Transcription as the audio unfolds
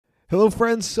Hello,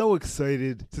 friends. So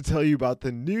excited to tell you about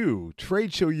the new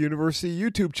Trade Show University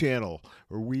YouTube channel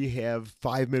where we have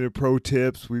 5-minute pro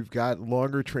tips. We've got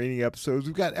longer training episodes.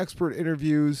 We've got expert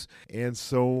interviews and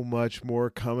so much more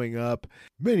coming up.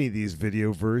 Many of these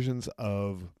video versions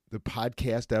of the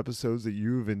podcast episodes that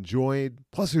you've enjoyed.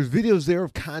 Plus, there's videos there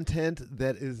of content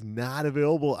that is not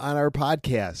available on our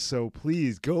podcast. So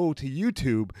please go to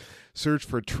YouTube, search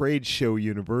for Trade Show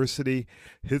University,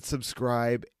 hit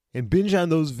subscribe, and binge on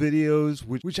those videos,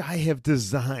 which I have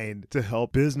designed to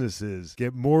help businesses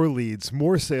get more leads,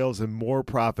 more sales, and more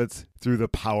profits through the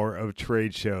power of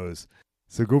trade shows.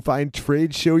 So go find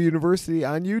Trade Show University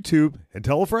on YouTube and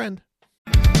tell a friend.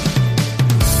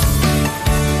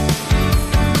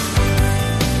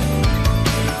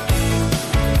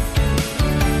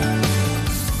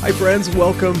 Hi, friends.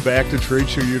 Welcome back to Trade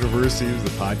Show University,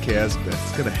 the podcast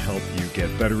that's going to help you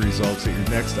get better results at your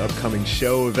next upcoming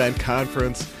show, event,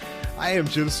 conference. I am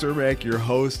Jim Cermak, your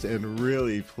host, and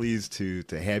really pleased to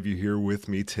have you here with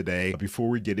me today. Before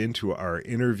we get into our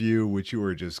interview, which you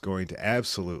are just going to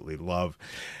absolutely love,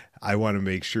 I want to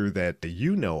make sure that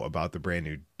you know about the brand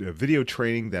new video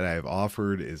training that I've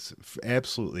offered. Is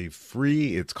absolutely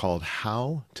free. It's called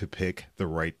How to Pick the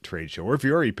Right Trade Show. Or if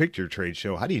you already picked your trade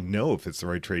show, how do you know if it's the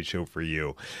right trade show for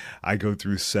you? I go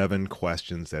through 7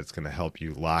 questions that's going to help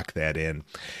you lock that in.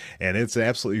 And it's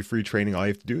absolutely free training. All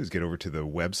you have to do is get over to the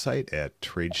website at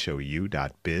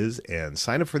tradeshowu.biz and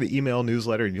sign up for the email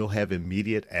newsletter, and you'll have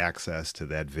immediate access to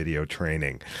that video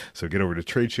training. So get over to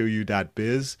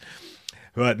tradeshowu.biz.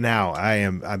 But now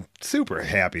I'm super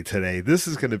happy today. This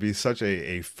is going to be such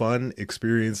a fun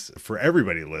experience for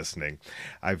everybody listening.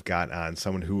 I've got on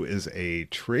someone who is a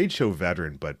trade show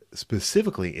veteran, but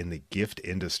specifically in the gift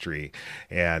industry.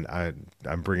 And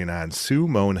I'm bringing on Sue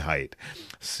Monheit.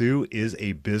 Sue is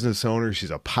a business owner.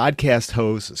 She's a podcast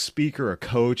host, a speaker, a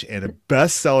coach, and a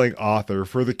best-selling author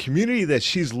for the community that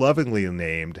she's lovingly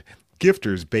named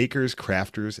gifters, bakers,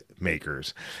 crafters,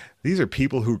 makers. These are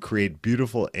people who create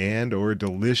beautiful and or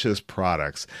delicious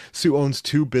products. Sue owns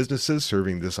 2 businesses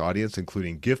serving this audience,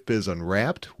 including Gift Biz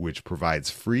Unwrapped, which provides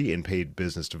free and paid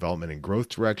business development and growth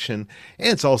direction. And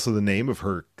it's also the name of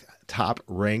her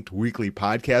top-ranked weekly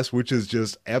podcast, which is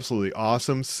just absolutely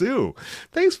awesome. Sue,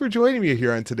 thanks for joining me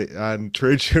here on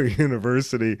Trade Show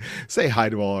University. Say hi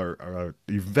to all our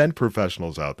event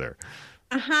professionals out there.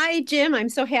 Hi, Jim. I'm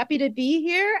so happy to be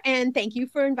here, and thank you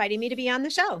for inviting me to be on the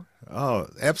show. Oh,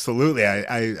 absolutely.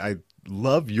 I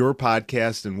love your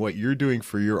podcast and what you're doing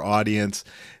for your audience.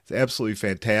 It's absolutely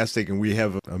fantastic. And we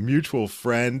have a mutual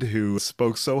friend who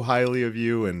spoke so highly of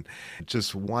you and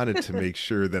just wanted to make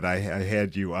sure that I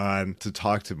had you on to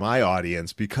talk to my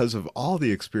audience because of all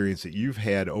the experience that you've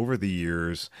had over the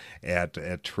years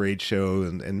at trade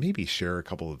shows, and maybe share a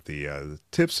couple of the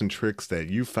tips and tricks that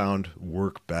you found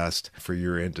work best for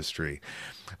your industry.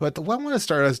 But what I want to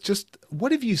start is just,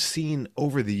 what have you seen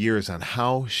over the years on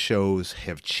how shows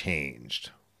have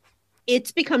changed?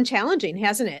 It's become challenging,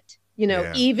 hasn't it?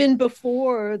 Even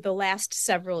before the last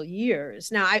several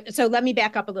years. Now, so let me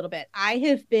back up a little bit. I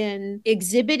have been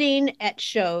exhibiting at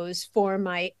shows for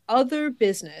my other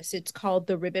business. It's called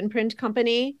the Ribbon Print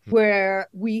Company, where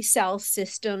we sell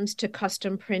systems to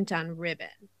custom print on ribbon.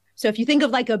 So if you think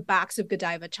of like a box of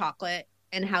Godiva chocolate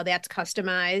and how that's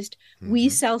customized, we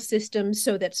sell systems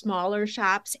so that smaller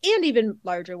shops and even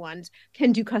larger ones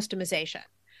can do customization.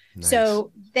 Nice.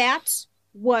 So that's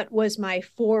what was my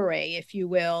foray, if you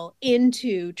will,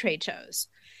 into trade shows.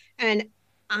 And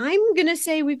I'm going to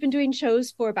say we've been doing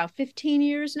shows for about 15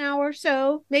 years now or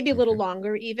so, maybe a little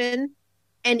longer even.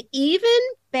 And even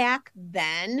back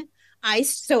then, I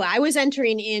was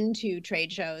entering into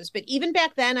trade shows, but even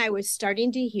back then I was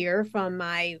starting to hear from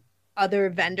my other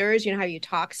vendors, how you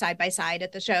talk side by side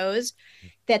at the shows,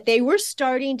 that they were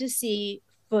starting to see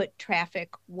foot traffic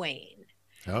wane.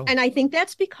 Oh. And I think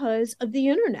that's because of the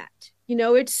internet.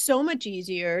 It's so much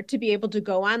easier to be able to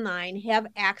go online, have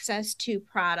access to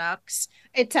products,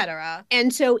 etc.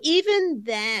 And so even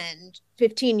then,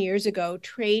 15 years ago,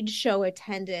 trade show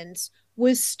attendance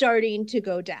was starting to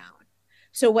go down.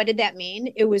 So what did that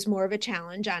mean? It was more of a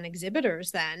challenge on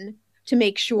exhibitors then to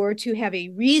make sure to have a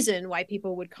reason why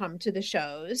people would come to the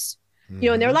shows. And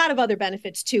there are a lot of other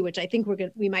benefits too, which I think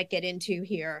we might get into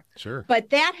here. Sure. But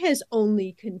that has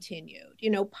only continued.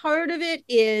 Part of it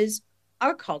is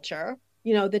our culture,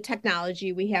 the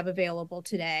technology we have available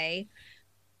today,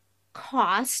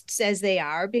 costs as they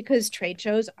are, because trade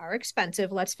shows are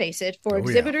expensive, let's face it, for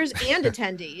exhibitors and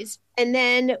attendees. And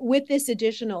then with this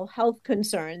additional health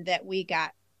concern that we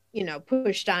got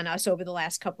pushed on us over the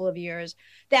last couple of years.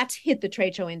 That's hit the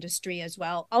trade show industry as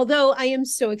well. Although I am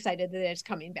so excited that it's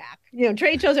coming back.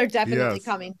 Trade shows are definitely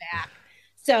coming back.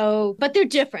 So, but they're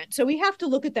different. So we have to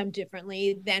look at them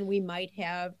differently than we might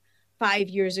have 5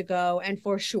 years ago, and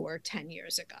for sure 10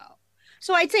 years ago.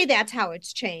 So I'd say that's how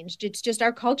it's changed. It's just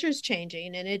our culture's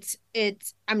changing, and it's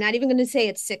I'm not even going to say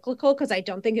it's cyclical, because I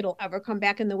don't think it'll ever come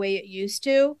back in the way it used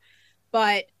to,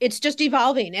 but it's just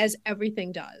evolving as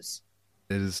everything does.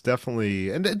 It is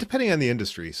definitely, and depending on the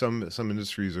industry, some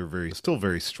industries are still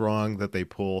very strong that they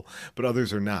pull, but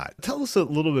others are not. Tell us a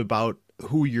little bit about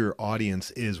who your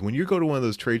audience is. When you go to one of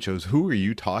those trade shows, who are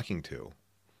you talking to?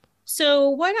 So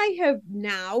what I have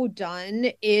now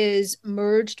done is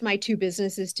merged my two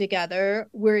businesses together.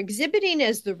 We're exhibiting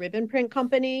as the Ribbon Print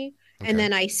Company, and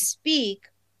then I speak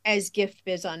as Gift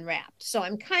Biz Unwrapped. So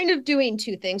I'm kind of doing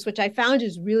two things, which I found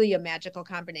is really a magical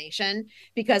combination,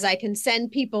 because I can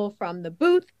send people from the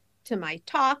booth to my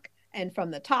talk and from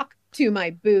the talk to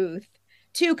my booth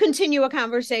to continue a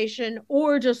conversation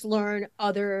or just learn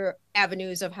other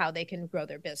avenues of how they can grow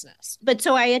their business. But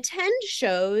so I attend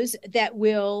shows that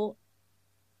will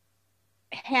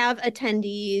have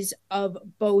attendees of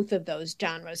both of those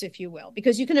genres, if you will,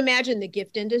 because you can imagine the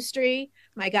gift industry.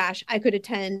 My gosh, I could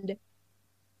attend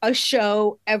a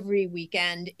show every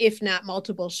weekend, if not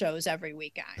multiple shows every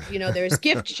weekend. There's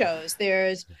gift shows,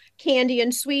 there's candy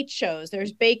and sweet shows,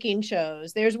 there's baking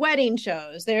shows, there's wedding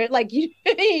shows, there, like, you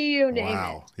name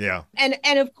it. Yeah.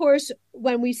 And of course,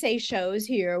 when we say shows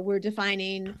here, we're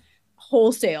defining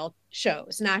wholesale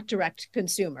shows, not direct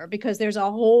consumer, because there's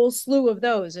a whole slew of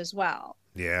those as well.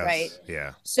 Yes. Right.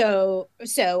 Yeah. So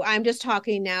I'm just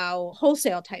talking now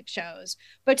wholesale type shows.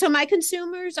 But so my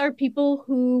consumers are people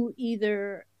who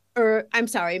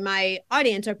my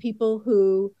audience are people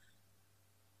who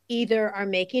either are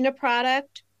making a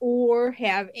product or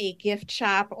have a gift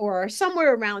shop or are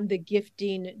somewhere around the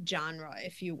gifting genre,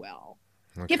 if you will.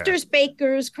 Okay. Gifters,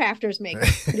 bakers, crafters,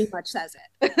 makers, pretty much says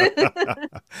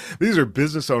it. These are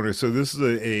business owners. So this is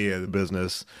a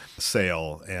business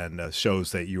sale, and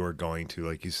shows that you are going to,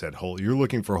 like you said, you're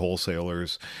looking for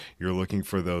wholesalers. You're looking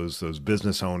for those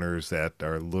business owners that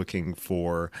are looking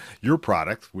for your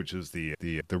product, which is the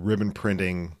ribbon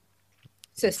printing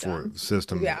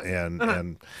system yeah.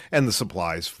 and the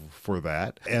supplies for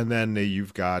that. And then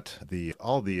you've got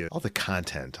all the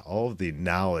content, all of the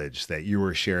knowledge that you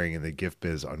are sharing in the Gift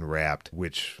Biz Unwrapped,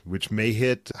 which may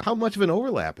hit. How much of an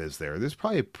overlap is there? There's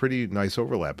probably a pretty nice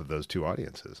overlap of those two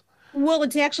audiences. Well,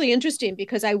 it's actually interesting,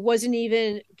 because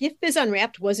Gift Biz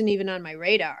Unwrapped wasn't even on my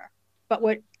radar. But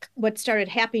what started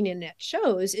happening at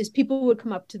shows is people would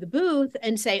come up to the booth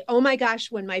and say, oh my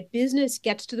gosh, when my business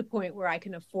gets to the point where I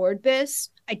can afford this,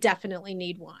 I definitely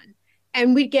need one.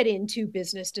 And we'd get into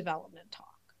business development talk,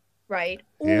 right?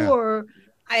 Yeah. Or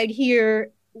I'd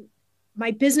hear,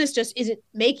 my business just isn't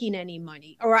making any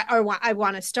money, or I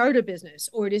want to start a business,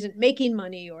 or it isn't making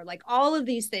money, or like all of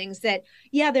these things that,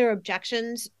 there are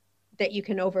objections that you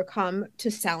can overcome to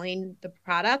selling the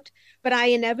product. But I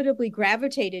inevitably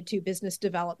gravitated to business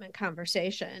development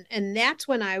conversation. And that's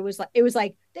when it was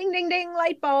like, ding, ding, ding,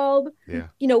 light bulb. Yeah.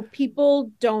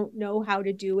 People don't know how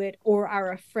to do it, or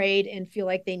are afraid and feel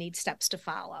like they need steps to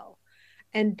follow.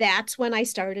 And that's when I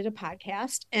started a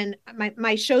podcast. And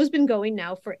my show's been going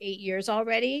now for 8 years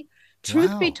already.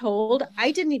 Truth be told,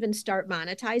 I didn't even start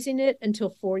monetizing it until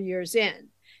 4 years in.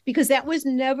 Because that was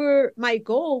never my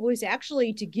goal, was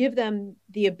actually to give them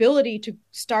the ability to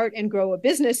start and grow a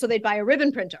business so they'd buy a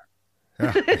ribbon printer.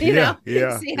 See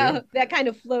how that kind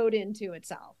of flowed into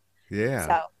itself. Yeah.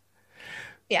 So,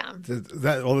 yeah.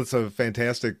 That's a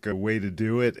fantastic way to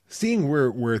do it. Seeing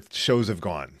where shows have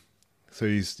gone. So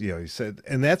he said,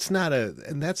 and that's not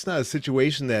a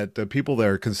situation that the people that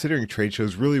are considering trade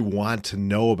shows really want to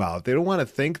know about. They don't want to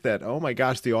think that, oh my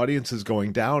gosh, the audience is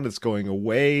going down, it's going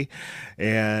away,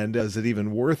 and is it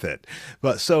even worth it?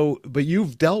 But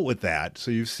you've dealt with that.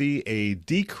 So you see a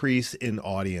decrease in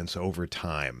audience over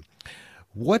time.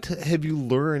 What have you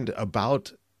learned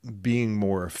about being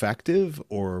more effective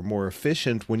or more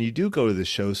efficient when you do go to the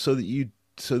show, so that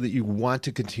you want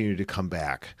to continue to come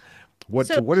back? What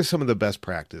are some of the best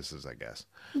practices, I guess?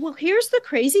 Well, here's the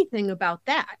crazy thing about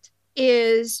that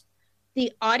is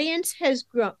the audience has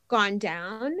gone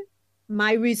down.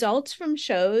 My results from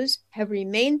shows have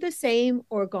remained the same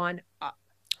or gone up.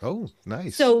 Oh,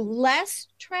 nice. So less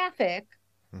traffic,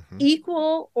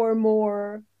 equal or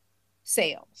more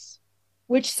sales,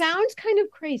 which sounds kind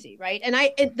of crazy, right? And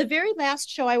at the very last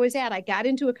show I was at, I got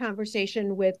into a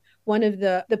conversation with one of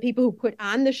the people who put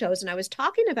on the shows, and I was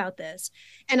talking about this,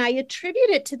 and I attribute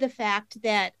it to the fact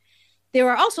that there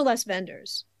are also less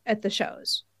vendors at the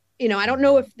shows. I don't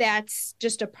know if that's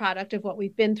just a product of what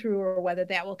we've been through or whether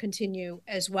that will continue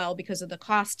as well because of the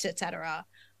costs, et cetera.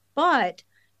 But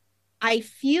I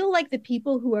feel like the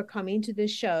people who are coming to the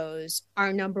shows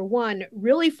are, number one,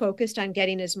 really focused on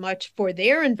getting as much for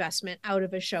their investment out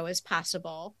of a show as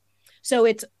possible.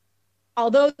 So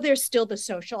although there's still the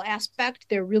social aspect,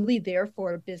 they're really there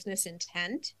for business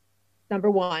intent, number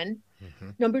one.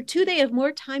 Number two, they have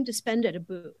more time to spend at a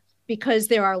booth because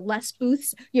there are less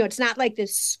booths. It's not like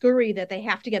this scurry that they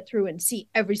have to get through and see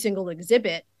every single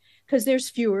exhibit because there's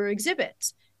fewer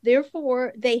exhibits.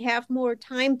 Therefore, they have more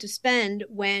time to spend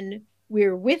when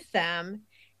we're with them,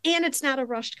 and it's not a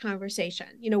rushed conversation.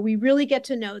 We really get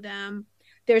to know them.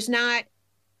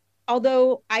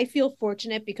 Although I feel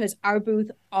fortunate because our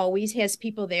booth always has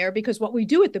people there, because what we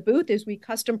do at the booth is we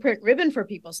custom print ribbon for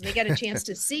people so they get a chance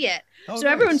to see it. So nice.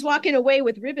 Everyone's walking away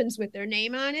with ribbons with their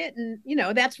name on it. And,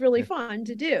 that's really fun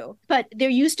to do. But there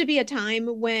used to be a time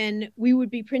when we would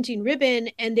be printing ribbon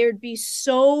and there'd be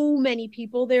so many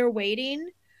people there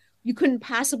waiting. You couldn't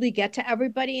possibly get to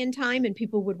everybody in time and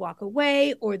people would walk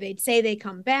away, or they'd say they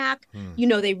come back.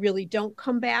 They really don't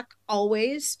come back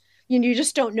always. You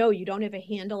just don't know. You don't have a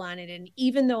handle on it. And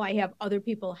even though I have other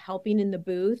people helping in the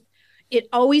booth, it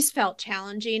always felt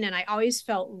challenging. And I always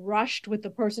felt rushed with the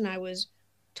person I was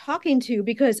talking to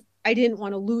because I didn't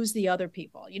want to lose the other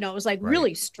people. It was like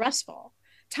really stressful.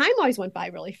 Time always went by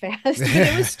really fast, but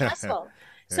it was stressful.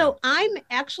 Yeah. So I'm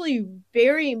actually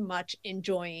very much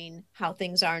enjoying how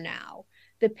things are now.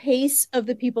 The pace of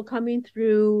the people coming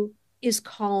through is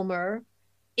calmer.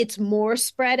 It's more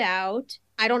spread out.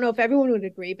 I don't know if everyone would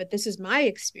agree, but this is my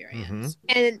experience.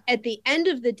 And at the end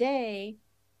of the day,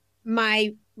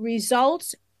 my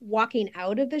results walking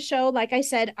out of the show, like I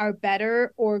said, are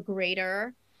better or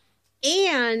greater.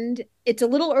 And it's a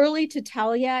little early to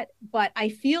tell yet, but I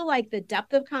feel like the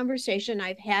depth of conversation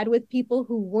I've had with people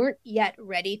who weren't yet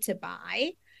ready to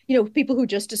buy, people who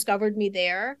just discovered me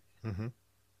there,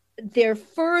 they're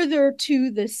further to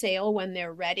the sale when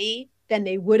they're ready than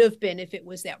they would have been if it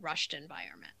was that rushed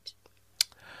environment.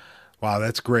 Wow,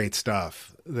 that's great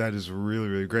stuff. That is really,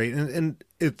 really great. And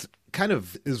it's kind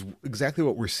of is exactly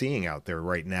what we're seeing out there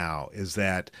right now is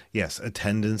that, yes,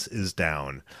 attendance is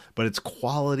down, but it's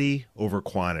quality over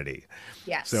quantity.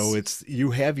 Yes. So you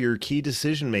have your key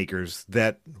decision makers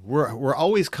that we're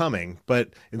always coming, but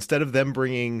instead of them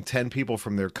bringing 10 people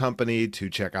from their company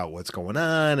to check out what's going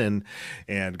on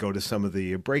and go to some of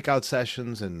the breakout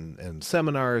sessions and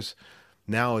seminars,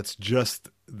 now it's just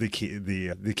the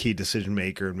key decision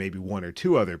maker and maybe one or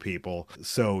two other people.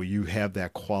 So you have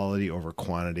that quality over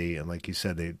quantity. And like you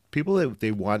said, they're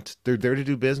there to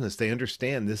do business. They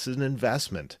understand this is an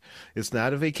investment. It's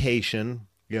not a vacation.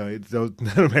 No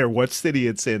matter what city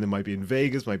it's in, it might be in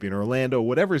Vegas, might be in Orlando,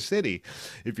 whatever city,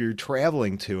 if you're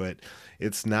traveling to it,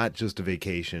 it's not just a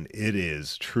vacation. It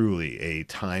is truly a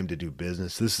time to do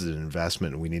business. This is an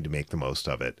investment and we need to make the most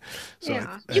of it. So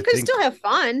yeah, you can still have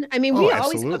fun. I mean,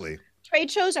 absolutely. Trade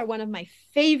shows are one of my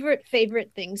favorite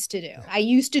things to do. I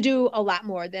used to do a lot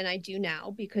more than I do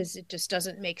now because it just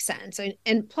doesn't make sense.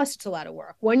 And plus it's a lot of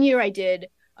work. One year I did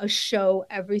a show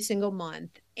every single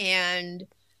month, and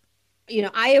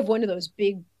I have one of those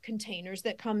big containers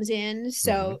that comes in.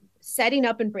 So setting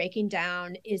up and breaking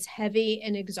down is heavy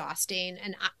and exhausting.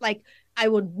 And I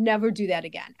would never do that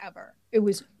again, ever. It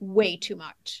was way too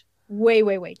much. Way,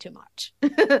 way, way too much.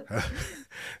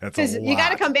 Because you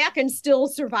got to come back and still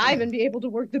survive and be able to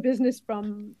work the business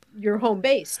from your home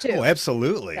base too. Oh,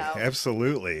 absolutely. So.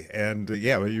 Absolutely. And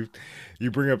you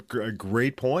bring up a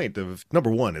great point of,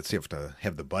 number one, it's you have to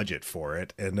have the budget for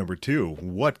it. And number two,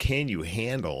 what can you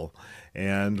handle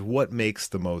and what makes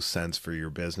the most sense for your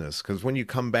business? Because when you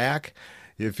come back,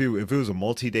 if it was a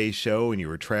multi-day show and you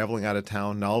were traveling out of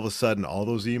town, and all of a sudden all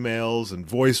those emails and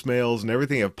voicemails and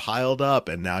everything have piled up,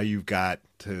 and now you've got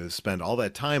to spend all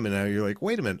that time, and now you're like,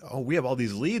 wait a minute, we have all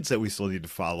these leads that we still need to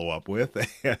follow up with.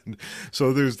 And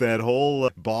so there's that whole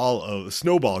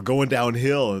snowball going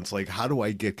downhill, and it's like, how do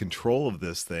I get control of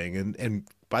this thing? And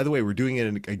by the way, we're doing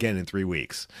it again in 3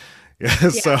 weeks.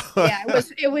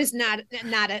 It was not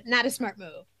a smart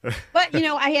move, but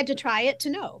I had to try it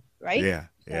to know, right?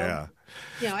 Yeah.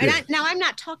 I'm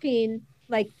not talking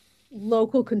like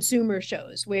local consumer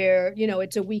shows where,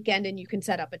 it's a weekend and you can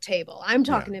set up a table. I'm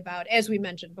talking about, as we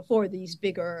mentioned before, these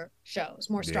bigger shows,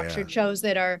 more structured shows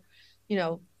that are,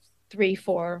 3,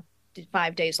 4,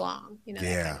 5 days long, that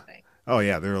kind of thing. Oh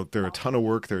yeah. They're a ton of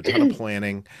work. They're a ton of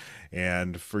planning.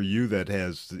 And for you that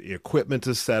has the equipment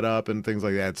to set up and things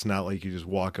like that, it's not like you just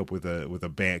walk up with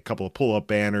a couple of pull-up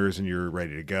banners and you're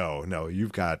ready to go. No,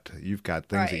 you've got things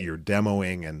that you're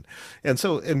demoing, and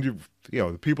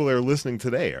the people that are listening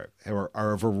today are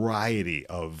a variety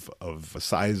of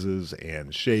sizes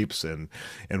and shapes, and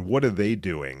what are they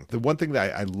doing? The one thing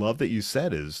that I love that you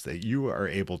said is that you are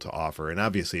able to offer, and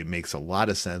obviously it makes a lot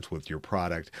of sense with your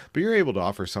product, but you're able to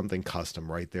offer something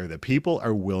custom right there that people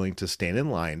are willing to stand in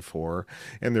line for,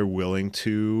 and they're willing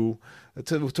to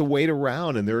wait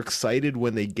around, and they're excited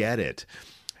when they get it.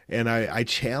 And I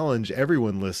challenge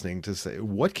everyone listening to say,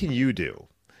 what can you do?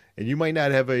 And you might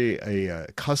not have a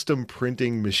custom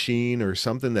printing machine or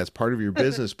something that's part of your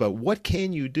business, but what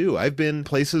can you do? I've been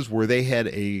places where they had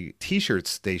a t-shirt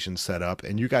station set up,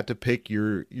 and you got to pick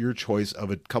your choice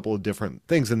of a couple of different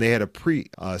things, and they had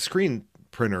a screen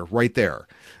printer right there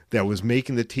that was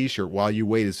making the t-shirt while you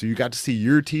waited. So you got to see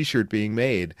your t-shirt being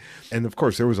made. And of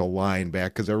course there was a line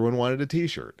back because everyone wanted a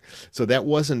t-shirt. So that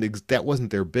wasn't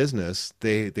their business.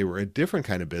 They were a different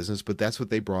kind of business, but that's what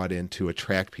they brought in to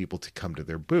attract people to come to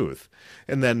their booth.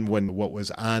 And then when what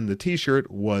was on the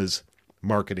t-shirt was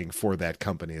marketing for that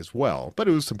company as well. But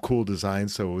it was some cool design,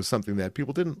 so it was something that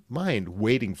people didn't mind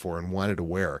waiting for and wanted to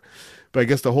wear. But I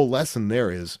guess the whole lesson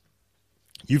there is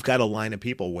you've got a line of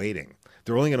people waiting.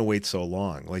 They're only going to wait so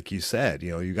long. Like you said,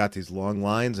 you got these long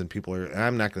lines and people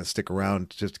I'm not going to stick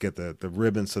around just to get the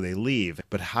ribbon, so they leave.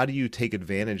 But how do you take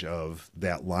advantage of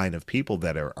that line of people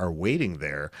that are waiting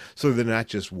there, so they're not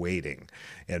just waiting?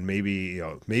 And maybe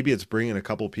it's bringing a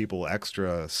couple people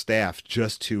extra staff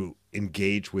just to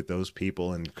engage with those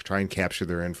people and try and capture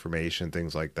their information,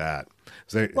 things like that.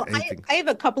 Is there anything? I have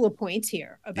a couple of points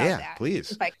here about that. Yeah,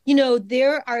 please.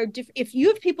 There are if you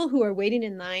have people who are waiting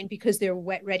in line because they're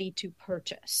ready to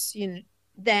purchase,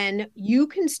 then you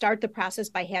can start the process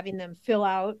by having them fill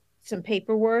out some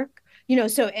paperwork,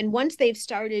 and once they've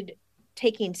started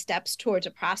taking steps towards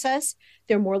a process,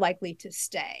 they're more likely to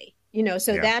stay,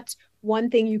 That's one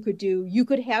thing you could do. You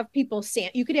could have people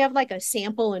you could have like a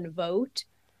sample and vote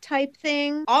type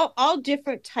thing, all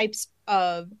different types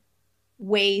of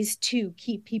ways to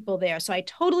keep people there. So I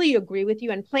totally agree with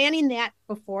you. And planning that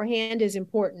beforehand is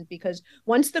important, because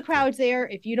once the crowd's there,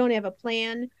 if you don't have a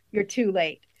plan, you're too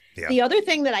late. Yeah. The other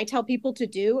thing that I tell people to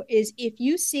do is, if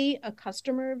you see a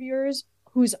customer of yours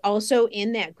who's also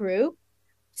in that group,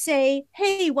 say,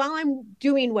 hey, while I'm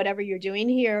doing whatever you're doing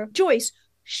here, Joyce,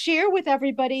 share with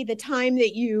everybody the time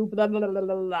that you blah, blah, blah,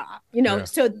 blah, blah,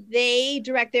 so they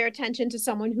direct their attention to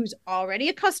someone who's already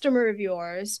a customer of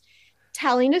yours,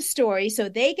 telling a story. So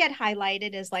they get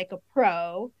highlighted as like a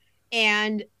pro,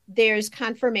 and there's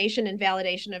confirmation and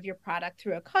validation of your product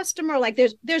through a customer. Like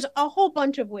there's a whole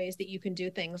bunch of ways that you can do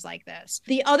things like this.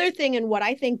 The other thing, and what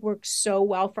I think works so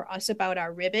well for us about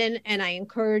our ribbon, and I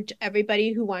encourage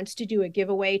everybody who wants to do a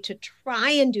giveaway to try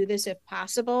and do this if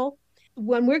possible.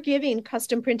 When we're giving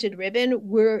custom printed ribbon,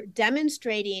 we're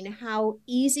demonstrating how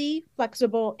easy,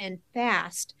 flexible, and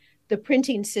fast the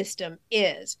printing system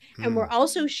is. And we're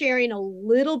also sharing a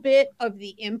little bit of the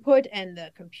input and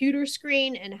the computer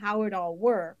screen and how it all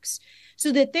works,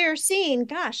 so that they're seeing,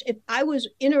 gosh, if I was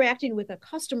interacting with a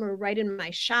customer right in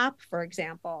my shop, for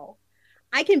example,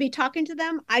 I can be talking to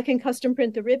them, I can custom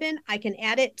print the ribbon, I can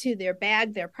add it to their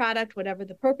bag, their product, whatever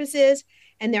the purpose is,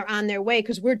 and they're on their way,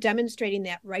 because we're demonstrating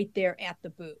that right there at the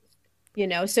booth.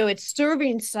 So it's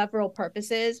serving several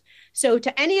purposes. So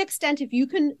to any extent, if you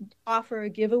can offer a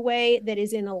giveaway that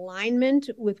is in alignment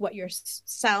with what you're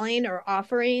selling or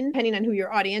offering, depending on who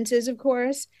your audience is, of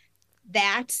course,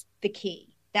 that's the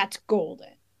key. That's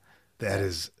golden. That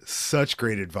is such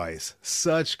great advice.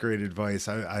 Such great advice.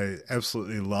 I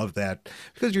absolutely love that,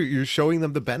 because you're showing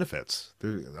them the benefits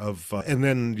of, and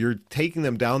then you're taking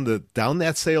them down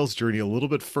that sales journey a little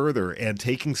bit further, and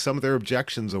taking some of their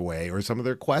objections away or some of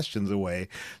their questions away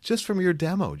just from your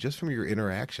demo, just from your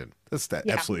interaction. That's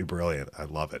absolutely brilliant. I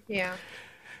love it. Yeah.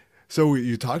 So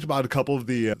you talked about a couple of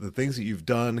the things that you've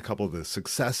done, a couple of the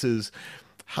successes.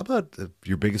 How about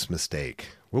your biggest mistake?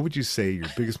 What would you say your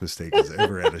biggest mistake is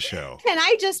ever at a show? Can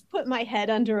I just put my head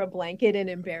under a blanket in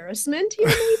embarrassment here,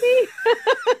 maybe?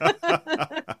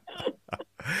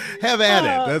 Have at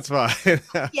it. That's fine.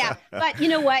 Yeah. But you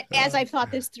know what? As I've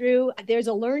thought this through, there's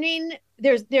a learning,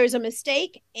 there's a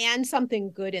mistake and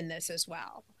something good in this as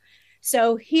well.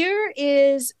 So here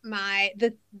is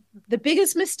the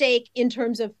biggest mistake in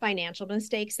terms of financial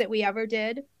mistakes that we ever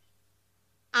did.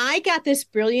 I got this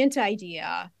brilliant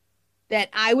idea that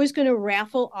I was going to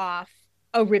raffle off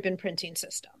a ribbon printing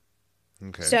system.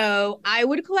 Okay. So I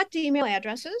would collect email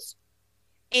addresses,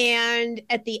 and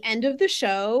at the end of the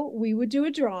show, we would do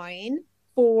a drawing,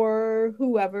 for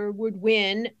whoever would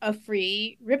win a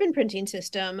free ribbon printing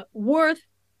system worth,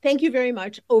 thank you very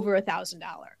much, over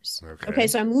 $1,000. Okay.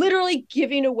 So I'm literally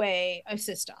giving away a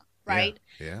system, right?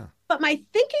 Yeah. But my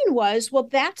thinking was, well,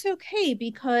 that's okay,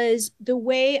 because the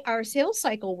way our sales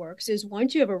cycle works is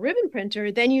once you have a ribbon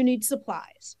printer, then you need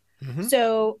supplies. Mm-hmm.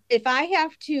 So if I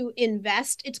have to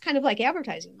invest, it's kind of like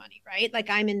advertising money, right? Like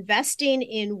I'm investing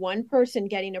in one person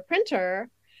getting a printer,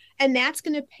 and that's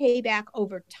going to pay back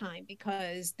over time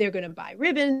because they're going to buy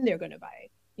ribbon, they're going to buy,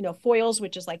 foils,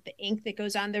 which is like the ink that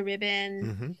goes on the ribbon.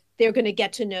 Mm-hmm. They're going to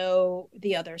get to know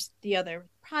the other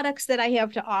products that I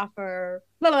have to offer,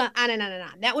 blah, blah, on and on and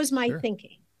on. That was my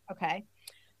thinking. Okay.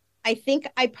 I think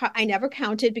I never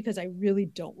counted because I really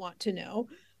don't want to know,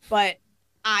 but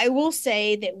I will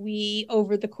say that we,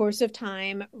 over the course of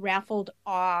time, raffled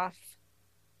off,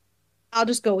 I'll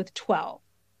just go with 12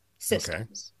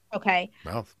 systems. Okay.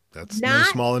 Well, that's no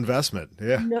small investment.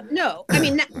 Yeah. No. I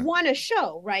mean, not one a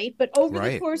show, right? But over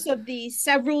the course of the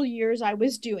several years I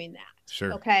was doing that.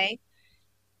 Sure. Okay.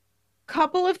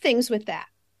 Couple of things with that.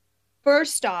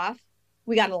 First off,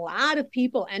 we got a lot of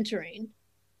people entering,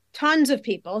 tons of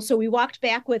people. So we walked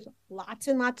back with lots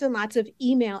and lots and lots of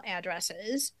email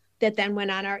addresses that then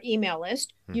went on our email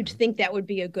list. Mm-hmm. You'd think that would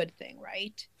be a good thing,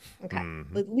 right? Okay.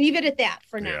 Mm-hmm. Leave it at that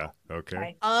for now. Yeah.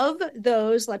 Okay. Of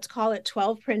those, let's call it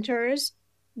 12 printers,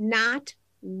 not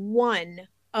one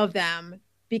of them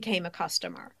became a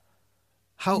customer.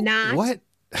 What?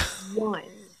 One.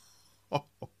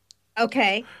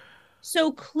 Okay.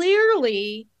 So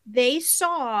clearly they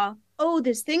saw, oh,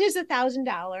 this thing is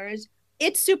 $1,000.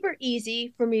 It's super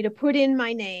easy for me to put in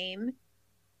my name.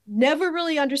 Never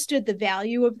really understood the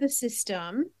value of the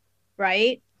system,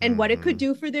 right? And what it could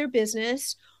do for their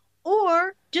business,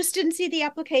 or just didn't see the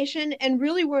application and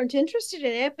really weren't interested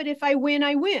in it. But if I win,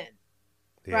 I win.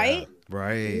 Yeah, right?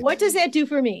 Right. What does that do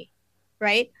for me?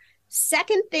 Right.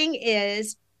 Second thing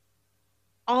is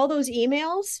all those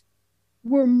emails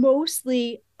were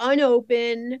mostly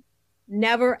unopened,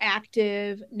 never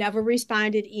active, never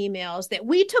responded emails that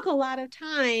we took a lot of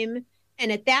time.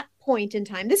 And at that point in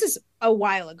time, this is a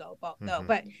while ago, though,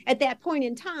 but at that point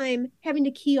in time, having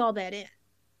to key all that in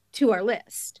to our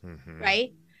list,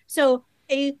 right? So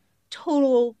a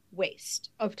total waste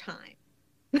of time,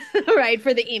 right,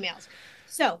 for the emails.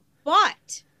 So,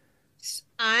 but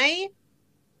I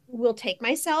will take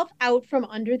myself out from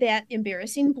under that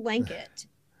embarrassing blanket,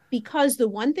 because the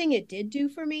one thing it did do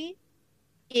for me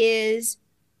is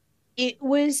it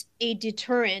was a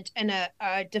deterrent and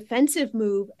a defensive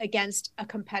move against a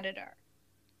competitor.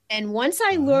 And once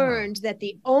I learned that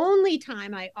the only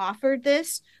time I offered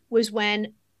this was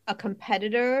when a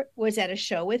competitor was at a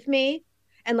show with me,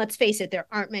 and let's face it, there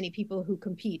aren't many people who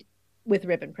compete with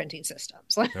ribbon printing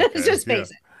systems. Let's just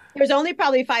face it. There's only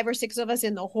probably 5 or 6 of us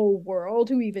in the whole world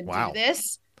who even do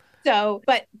this. So,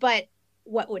 but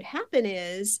what would happen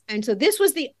is, and so this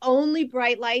was the only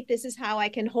bright light, this is how I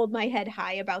can hold my head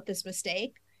high about this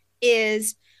mistake,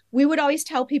 is we would always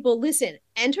tell people, listen,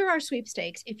 enter our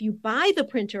sweepstakes. If you buy the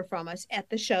printer from us at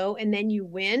the show and then you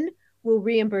win, we'll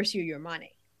reimburse you your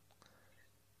money.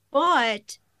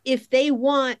 But if they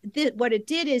want, what it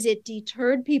did is it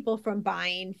deterred people from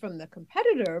buying from the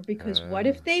competitor, because what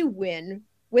if they win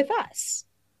with us,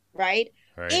 right?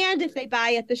 And if they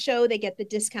buy at the show, they get the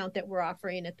discount that we're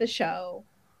offering at the show.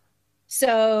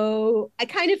 So I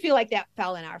kind of feel like that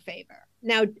fell in our favor.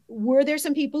 Now, were there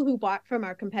some people who bought from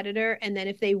our competitor and then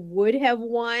if they would have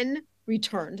won,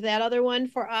 returned that other one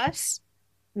for us?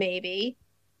 Maybe.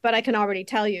 But I can already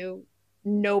tell you,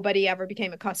 nobody ever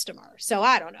became a customer. So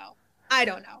I don't know.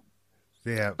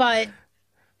 Yeah. But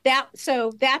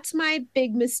that's my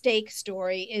big mistake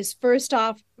story, is first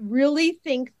off, really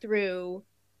think through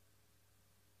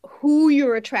who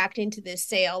you're attracting to this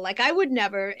sale. Like I would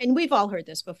never, and we've all heard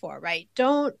this before, right?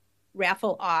 Don't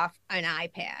raffle off an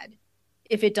iPad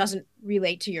if it doesn't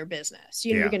relate to your business.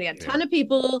 You're going to get a ton of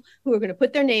people who are going to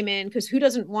put their name in, because who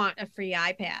doesn't want a free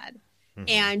iPad?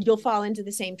 And you'll fall into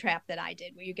the same trap that I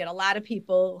did, where you get a lot of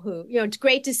people who, it's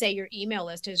great to say your email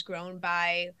list has grown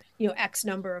by, X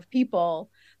number of people,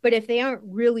 but if they aren't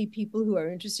really people who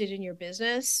are interested in your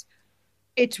business,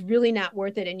 it's really not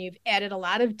worth it. And you've added a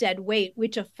lot of dead weight,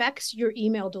 which affects your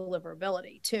email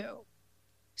deliverability too.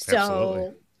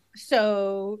 So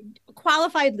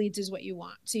qualified leads is what you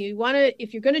want. So you want to,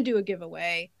 if you're going to do a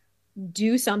giveaway,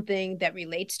 do something that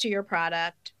relates to your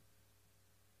product,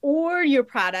 or your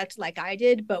product like I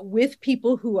did, but with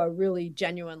people who are really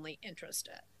genuinely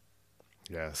interested.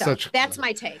 Yeah. So that's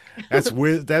my take.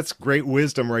 That's great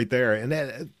wisdom right there.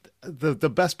 And the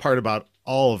best part about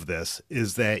all of this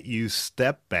is that you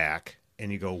step back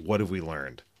and you go, what have we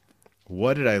learned?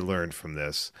 what did I learn from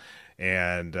this?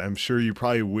 And I'm sure you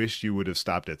probably wished you would have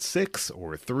stopped at 6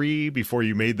 or 3 before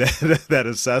you made that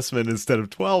assessment instead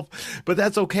of 12. But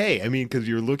that's okay. I mean, because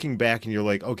you're looking back and you're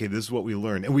like, okay, this is what we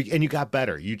learned. And you got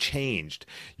better. You changed.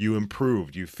 You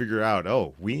improved. You figure out,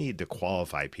 oh, we need to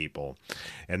qualify people.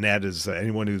 And that is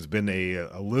anyone who's been a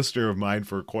listener of mine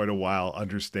for quite a while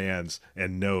understands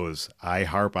and knows I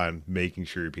harp on making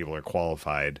sure people are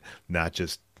qualified, not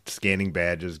just scanning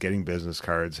badges, getting business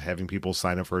cards, having people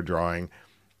sign up for a drawing.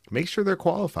 Make sure they're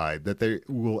qualified, that they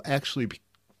will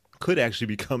could actually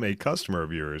become a customer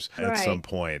of yours at some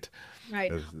point. Right.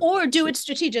 Or do it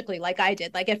strategically like I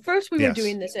did. Like at first we were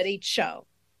doing this at each show.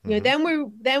 You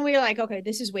know, then we were like, okay,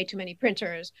 this is way too many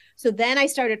printers. So then I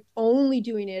started only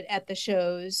doing it at the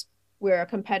shows where a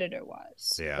competitor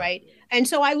was. Yeah. Right. And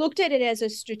so I looked at it as a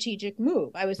strategic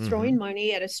move. I was throwing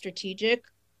money at a strategic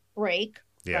break,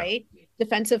 right?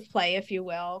 Defensive play, if you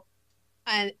will.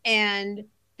 And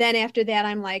then after that,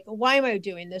 I'm like, why am I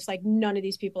doing this? Like, none of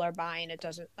these people are buying. It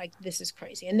doesn't, like, this is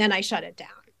crazy. And then I shut it down.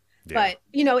 Yeah. But,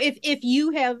 you know, if you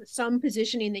have some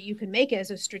positioning that you can make as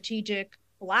a strategic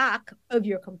block of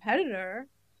your competitor,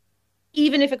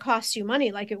 even if it costs you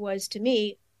money, like it was to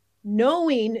me,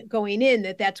 knowing going in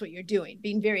that that's what you're doing,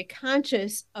 being very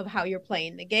conscious of how you're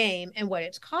playing the game and what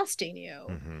it's costing you,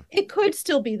 it could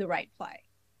still be the right play.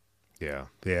 Yeah,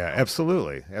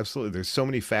 absolutely. Absolutely. There's so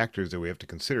many factors that we have to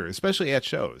consider, especially at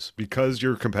shows, because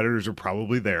your competitors are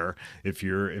probably there. If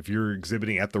you're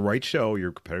exhibiting at the right show,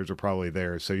 your competitors are probably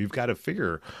there. So you've got to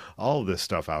figure all of this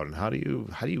stuff out. And how do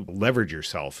you leverage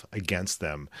yourself against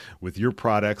them with your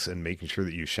products and making sure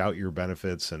that you shout your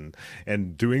benefits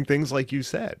and doing things like you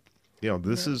said. You know,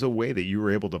 this is a way that you were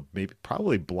able to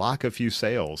probably block a few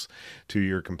sales to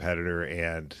your competitor,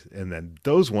 and then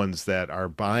those ones that are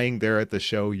buying there at the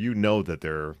show, you know that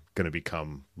they're going to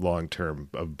become long-term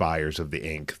buyers of the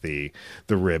ink, the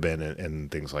ribbon,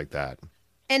 and things like that.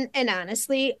 And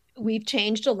honestly, we've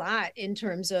changed a lot in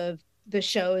terms of the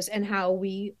shows and how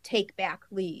we take back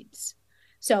leads.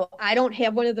 So I don't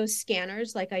have one of those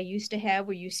scanners like I used to have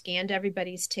where you scanned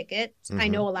everybody's tickets. I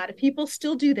know a lot of people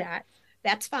still do that.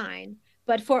 That's fine.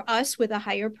 But for us with a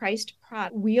higher priced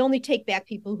product, we only take back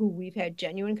people who we've had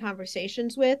genuine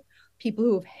conversations with, people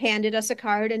who have handed us a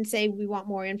card and say, we want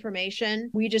more information.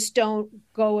 We just don't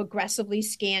go aggressively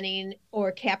scanning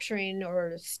or capturing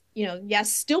or, you know,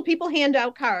 yes, still people hand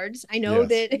out cards. I know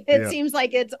that it seems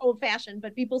like it's old fashioned,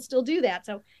 but people still do that.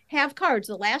 So have cards.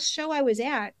 The last show I was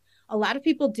at, a lot of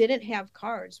people didn't have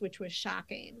cards, which was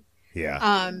shocking.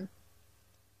 Yeah.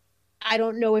 I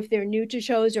don't know if they're new to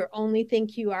shows or only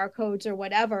think QR codes or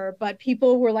whatever, but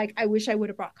people were like, I wish I would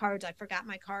have brought cards. I forgot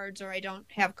my cards, or I don't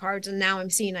have cards. And now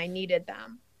I'm seeing I needed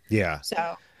them. Yeah.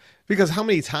 So, because how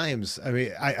many times, I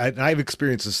mean, I've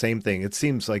experienced the same thing. It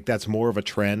seems like that's more of a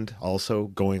trend also,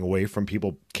 going away from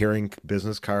people carrying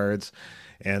business cards.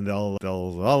 And they'll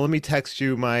let me text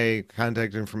you my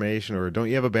contact information, or don't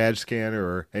you have a badge scanner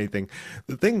or anything.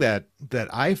 The thing that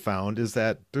I found is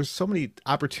that there's so many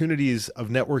opportunities of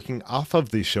networking off of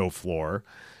the show floor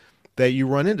that you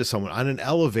run into someone on an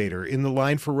elevator, in the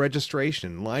line for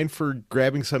registration, line for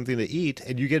grabbing something to eat,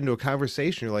 and you get into a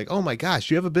conversation. You're like, oh my gosh,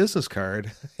 you have a business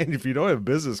card. And if you don't have a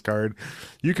business card,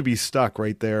 you could be stuck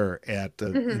right there at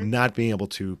not being able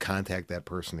to contact that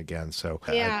person again. So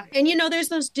yeah. And you know, there's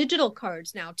those digital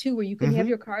cards now too, where you can have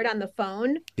your card on the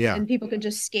phone and people can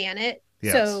just scan it.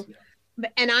 Yes. So,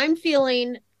 and I'm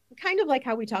feeling kind of like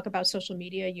how we talk about social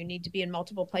media, you need to be in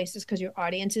multiple places because your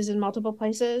audience is in multiple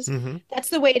places. That's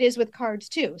the way it is with cards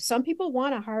too. Some people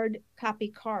want a hard copy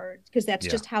card because that's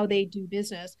just how they do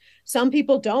business. Some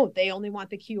people don't. They only want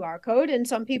the QR code, and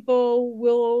some people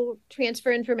will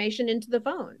transfer information into the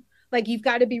phone. Like, you've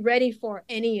got to be ready for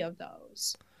any of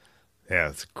those. Yeah,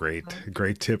 it's a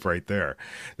great tip right there.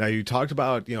 Now, you talked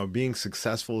about, you know, being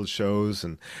successful at shows,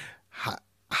 and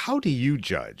how do you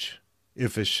judge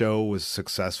if a show was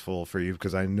successful for you?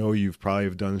 Because I know you've probably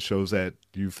have done shows that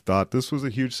you've thought this was a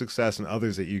huge success, and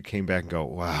others that you came back and go,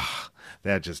 wow,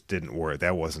 that just didn't work.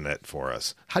 That wasn't it for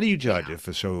us. How do you judge if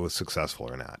a show was successful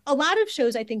or not? A lot of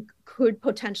shows, I think, could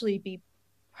potentially be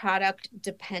product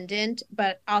dependent,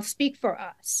 but I'll speak for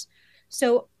us.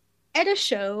 So at a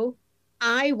show,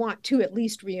 I want to at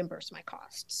least reimburse my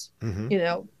costs, you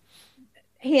know,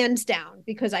 hands down,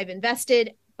 because I've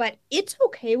invested. But it's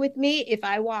okay with me if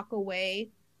I walk away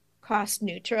cost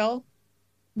neutral.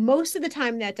 Most of the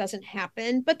time that doesn't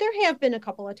happen, but there have been a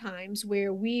couple of times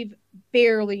where we've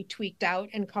barely tweaked out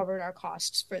and covered our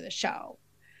costs for the show.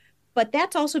 But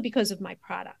that's also because of my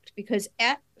product, because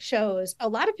at shows, a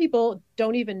lot of people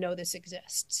don't even know this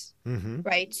exists,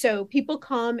 right? So people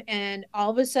come and all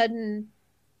of a sudden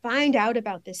find out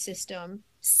about this system,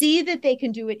 see that they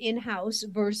can do it in-house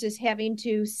versus having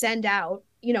to send out,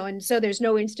 and so there's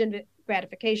no instant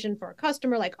gratification for a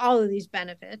customer, like all of these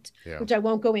benefits, which I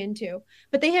won't go into.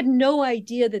 But they had no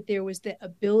idea that there was the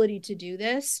ability to do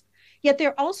this. Yet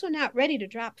they're also not ready to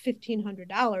drop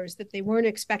 $1,500 that they weren't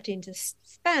expecting to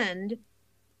spend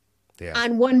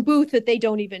on one booth that they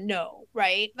don't even know,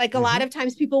 right? Like a lot of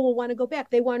times people will want to go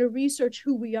back. They want to research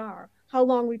who we are, how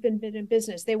long we've been in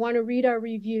business. They want to read our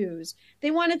reviews. They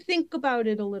want to think about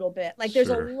it a little bit. Like there's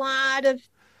a lot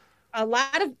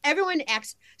of everyone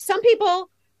acts. Some people,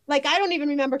 like, I don't even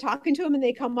remember talking to them, and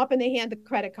they come up and they hand the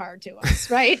credit card to us,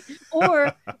 right?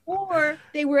 or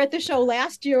they were at the show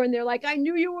last year and they're like, I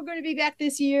knew you were going to be back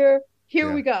this year.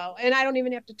 Here we go. And I don't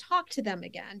even have to talk to them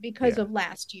again because of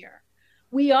last year.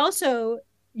 We also,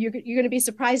 you're going to be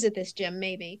surprised at this, Jim,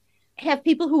 maybe, have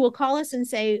people who will call us and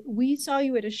say, we saw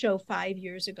you at a show 5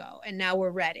 years ago and now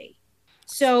we're ready.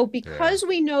 So because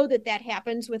we know that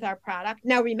happens with our product,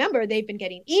 now remember, they've been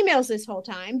getting emails this whole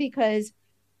time because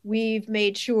we've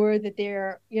made sure that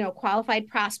they're, qualified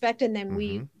prospect, and then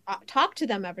we talk to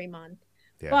them every month.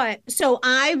 But so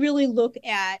I really look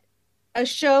at a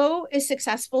show is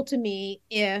successful to me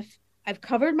if I've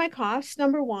covered my costs,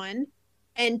 number one,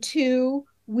 and two,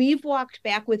 we've walked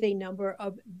back with a number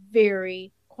of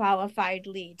very qualified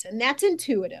leads, and that's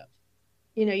intuitive.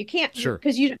 You can't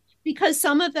because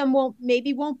some of them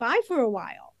won't buy for a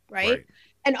while, right?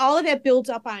 And all of that builds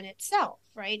up on itself,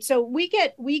 right? So we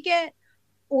get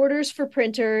orders for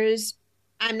printers.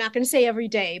 I'm not going to say every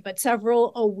day, but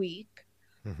several a week.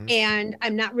 And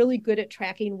I'm not really good at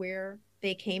tracking where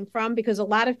they came from, because a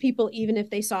lot of people, even if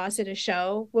they saw us at a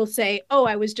show, will say, oh,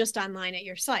 I was just online at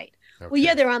your site. Well,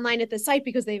 yeah, they're online at the site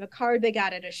because they have a card they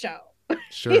got at a show.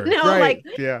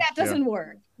 That doesn't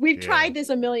work. We've tried this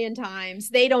a million times.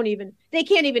 They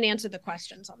can't even answer the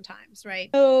question sometimes, right?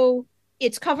 So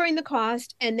it's covering the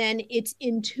cost, and then it's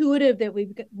intuitive that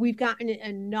we've gotten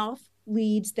enough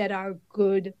leads that are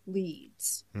good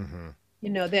leads,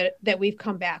 that we've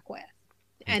come back with.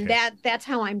 And that's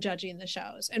how I'm judging the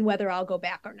shows and whether I'll go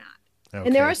back or not.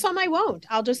 And there are some I won't.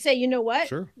 I'll just say, you know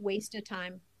what? Waste of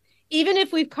time. Even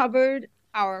if we've covered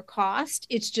our cost,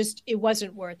 it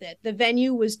wasn't worth it. The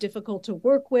venue was difficult to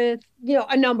work with,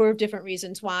 a number of different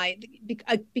reasons why,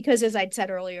 because as I'd said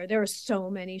earlier, there are so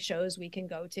many shows we can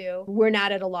go to. We're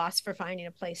not at a loss for finding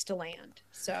a place to land.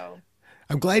 So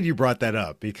I'm glad you brought that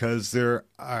up, because there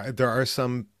are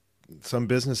some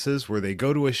businesses where they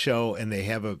go to a show and they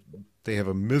have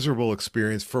a miserable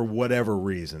experience for whatever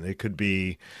reason. It could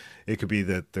be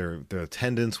that their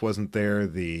attendance wasn't there,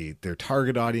 their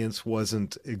target audience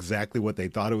wasn't exactly what they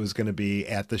thought it was going to be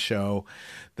at the show,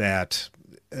 that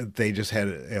they just had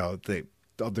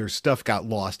their stuff got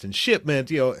lost in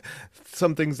shipment,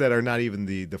 some things that are not even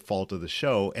the fault of the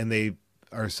show, and they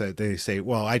say,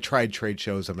 well, I tried trade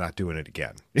shows, I'm not doing it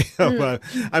again.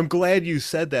 I'm glad you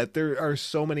said that. There are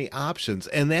so many options,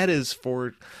 and that is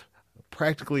for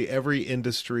practically every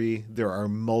industry. There are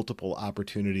multiple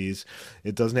opportunities.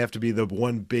 It doesn't have to be the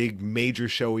one big major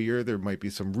show a year. There might be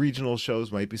some regional shows,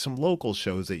 might be some local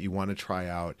shows that you want to try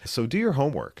out. So do your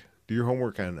homework.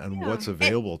 On what's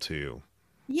available to you.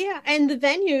 Yeah, and the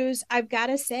venues, I've got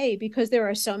to say, because there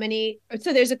are so many.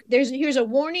 So here's a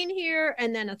warning here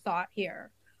and then a thought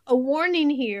here. A warning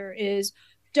here is,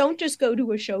 don't just go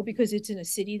to a show because it's in a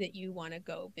city that you want to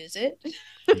go visit.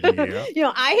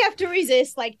 Yeah. I have to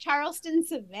resist, like Charleston,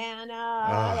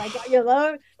 Savannah,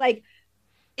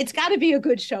 it's got to be a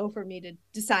good show for me to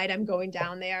decide I'm going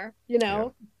down there,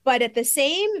 But at the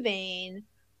same vein,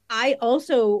 I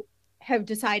also have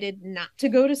decided not to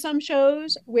go to some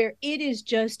shows where it is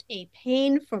just a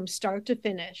pain from start to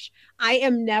finish. I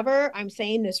am never, I'm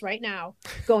saying this right now,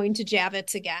 going to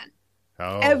Javits again.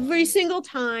 Every single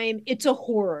time it's a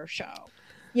horror show,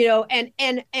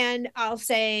 and I'll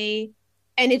say,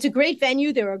 and it's a great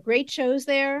venue. There are great shows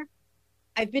there.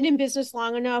 I've been in business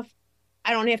long enough.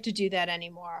 I don't have to do that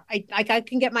anymore. I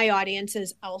can get my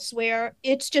audiences elsewhere.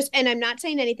 It's just, and I'm not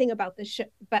saying anything about the show,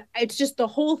 but it's just, the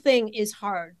whole thing is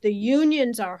hard. The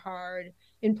unions are hard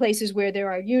in places where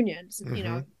there are unions,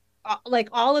 like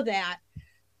all of that.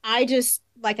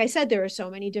 Like I said, there are so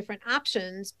many different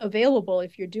options available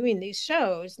if you're doing these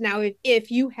shows. Now, if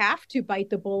you have to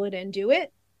bite the bullet and do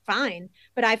it, fine.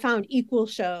 But I found equal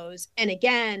shows. And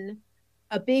again,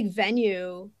 a big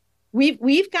venue,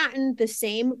 we've gotten the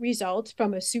same results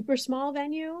from a super small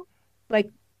venue, like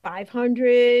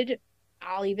 500,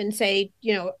 I'll even say,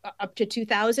 up to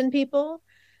 2,000 people,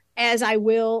 as I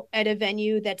will at a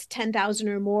venue that's 10,000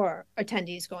 or more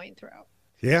attendees going through.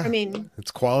 Yeah. I mean,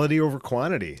 it's quality over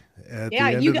quantity at yeah,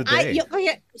 the end of the day.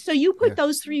 okay, so you put Yeah.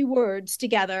 those three words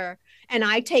together, and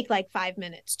I take like 5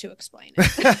 minutes to explain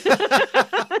it.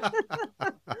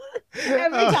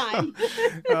 Every oh, time.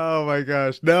 oh my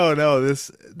gosh. No,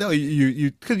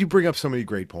 because you bring up so many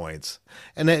great points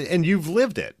and you've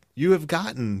lived it. You have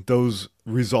gotten those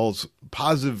results,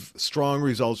 positive, strong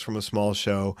results from a small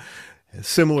show,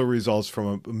 similar results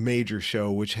from a major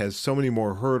show, which has so many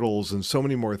more hurdles and so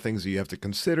many more things that you have to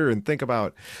consider and think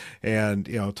about. And,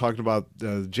 talking about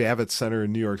the Javits Center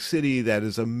in New York City, that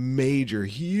is a major,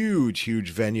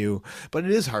 huge venue, but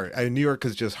it is hard. New York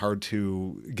is just hard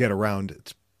to get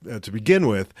around. To begin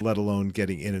with, let alone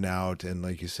getting in and out. And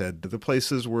like you said, the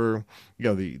places where,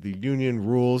 the union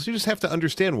rules, you just have to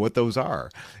understand what those are.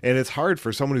 And it's hard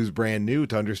for someone who's brand new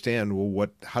to understand, well,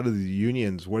 how do the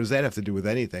unions, what does that have to do with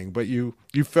anything? But you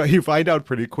find out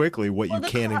pretty quickly what you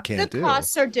can and can't do. The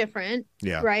costs are different,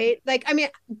 yeah, right? Like, I mean,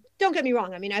 don't get me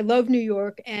wrong. I mean, I love New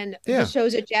York, and the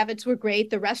shows at Javits were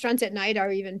great. The restaurants at night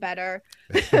are even better.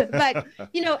 But,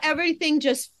 everything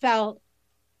just felt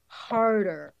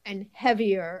harder and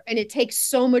heavier, and it takes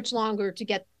so much longer to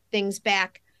get things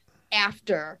back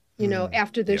after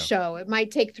the show. It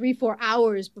might take 3-4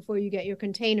 hours before you get your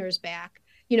containers back,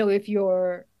 if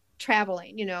you're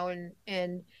traveling,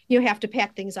 and you have to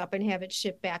pack things up and have it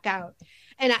shipped back out.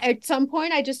 And at some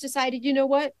point I just decided, you know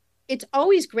what, it's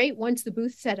always great once the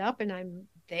booth's set up and I'm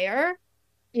there,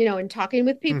 and talking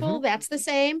with people. That's the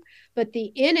same. But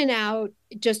the in and out,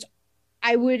 just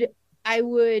I would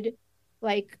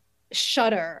like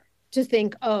shudder to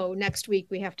think, oh, next week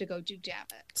we have to go do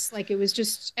Javits. Like, it was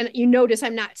just, and you notice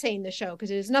I'm not saying the show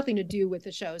because it has nothing to do with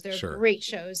the shows. They're great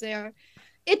shows there.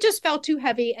 It just felt too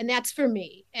heavy, and that's for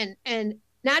me. And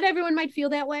not everyone might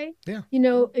feel that way. Yeah.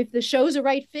 If the show's a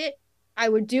right fit, I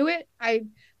would do it. I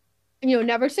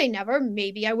never say never.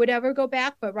 Maybe I would ever go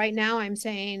back, but right now I'm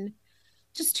saying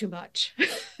just too much.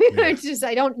 It's just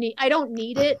I don't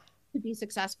need it to be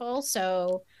successful.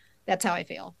 So that's how I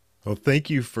feel. Well, thank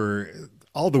you for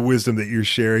all the wisdom that you're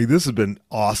sharing. This has been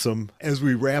awesome. As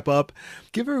we wrap up,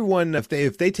 give everyone, if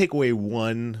they take away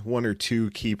one or two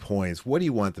key points, what do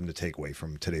you want them to take away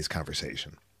from today's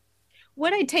conversation?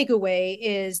 What I take away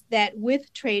is that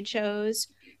with trade shows,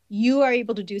 you are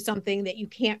able to do something that you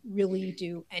can't really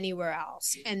do anywhere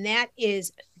else. And that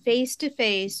is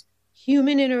face-to-face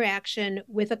human interaction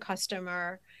with a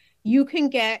customer. You can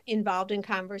get involved in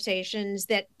conversations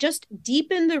that just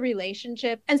deepen the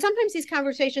relationship. And sometimes these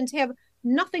conversations have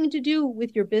nothing to do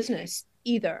with your business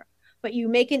either, but you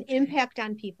make an impact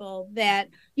on people that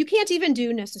you can't even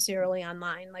do necessarily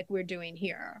online like we're doing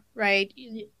here, right?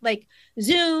 Like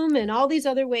Zoom and all these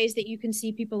other ways that you can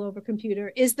see people over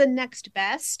computer is the next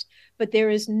best, but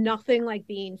there is nothing like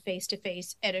being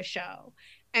face-to-face at a show.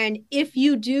 And if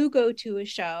you do go to a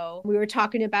show, we were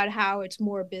talking about how it's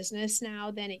more business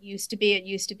now than it used to be. It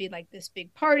used to be like this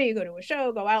big party, you go to a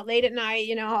show, go out late at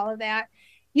night, all of that.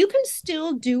 You can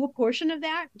still do a portion of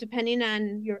that depending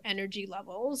on your energy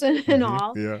levels and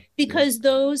all, because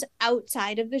those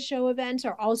outside of the show events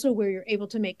are also where you're able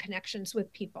to make connections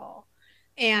with people.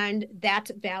 And that's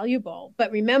valuable.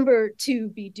 But remember to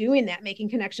be doing that, making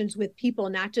connections with people,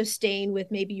 not just staying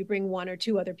with maybe you bring one or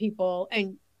two other people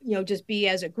and just be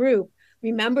as a group.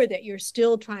 Remember that you're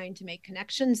still trying to make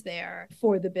connections there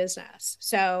for the business.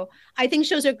 So I think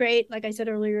shows are great. Like I said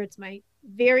earlier, it's my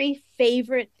very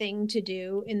favorite thing to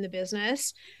do in the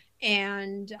business.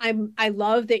 And I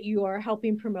love that you are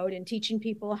helping promote and teaching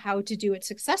people how to do it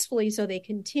successfully so they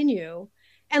continue.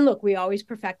 And look, we always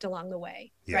perfect along the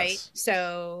way, right?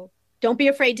 So don't be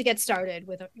afraid to get started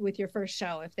with your first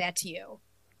show if that's you.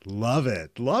 Love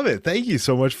it. Love it. Thank you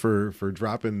so much for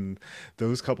dropping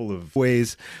those couple of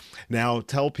ways. Now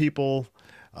tell people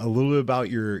a little bit about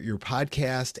your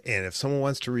podcast, and if someone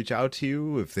wants to reach out to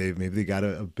you, if they got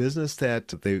a business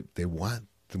that they want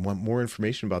more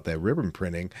information about that ribbon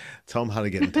printing, tell them how to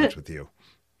get in touch with you.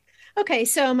 Okay,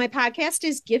 so my podcast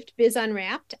is Gift Biz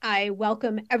Unwrapped. I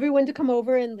welcome everyone to come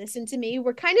over and listen to me.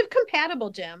 We're kind of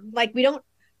compatible, Jim. Like, we don't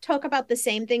talk about the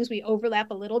same things. We overlap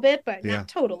a little bit, but not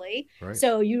totally. Right.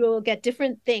 So you will get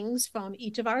different things from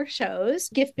each of our shows.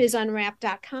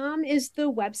 giftbizunwrapped.com is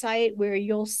the website where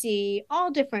you'll see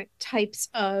all different types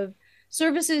of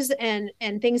services and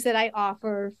things that I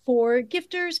offer for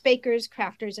gifters, bakers,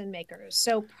 crafters, and makers.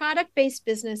 So product-based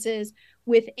businesses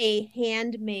with a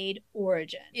handmade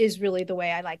origin is really the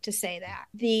way I like to say that.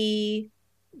 The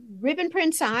ribbon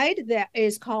print side that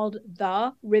is called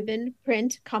The Ribbon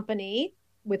Print Company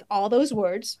with all those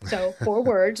words. So 4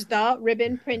 words, The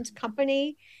Ribbon Print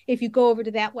Company. If you go over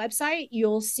to that website,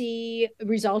 you'll see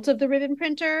results of the ribbon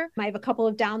printer. I have a couple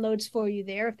of downloads for you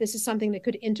there if this is something that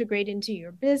could integrate into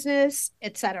your business,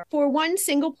 etc. For one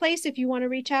single place, if you want to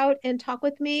reach out and talk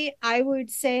with me, I would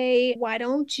say, why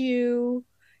don't you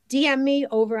DM me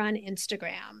over on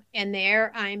Instagram? And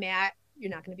there I'm at,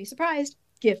 you're not going to be surprised,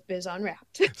 Gift Biz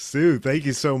Unwrapped. Sue, thank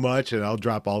you so much. And I'll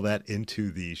drop all that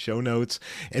into the show notes.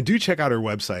 And do check out her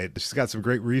website. She's got some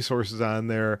great resources on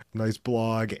there, nice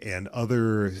blog, and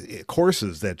other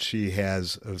courses that she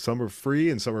has. Some are free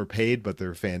and some are paid, but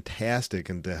they're fantastic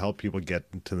and to help people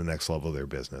get to the next level of their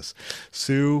business.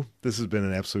 Sue, this has been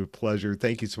an absolute pleasure.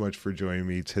 Thank you so much for joining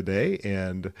me today.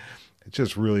 And I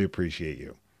just really appreciate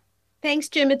you. Thanks,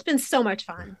 Jim. It's been so much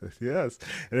fun. Yes.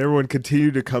 And everyone continue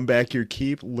to come back here.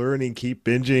 Keep learning, keep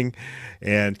binging,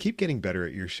 and keep getting better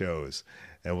at your shows.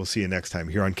 And we'll see you next time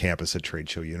here on campus at Trade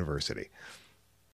Show University.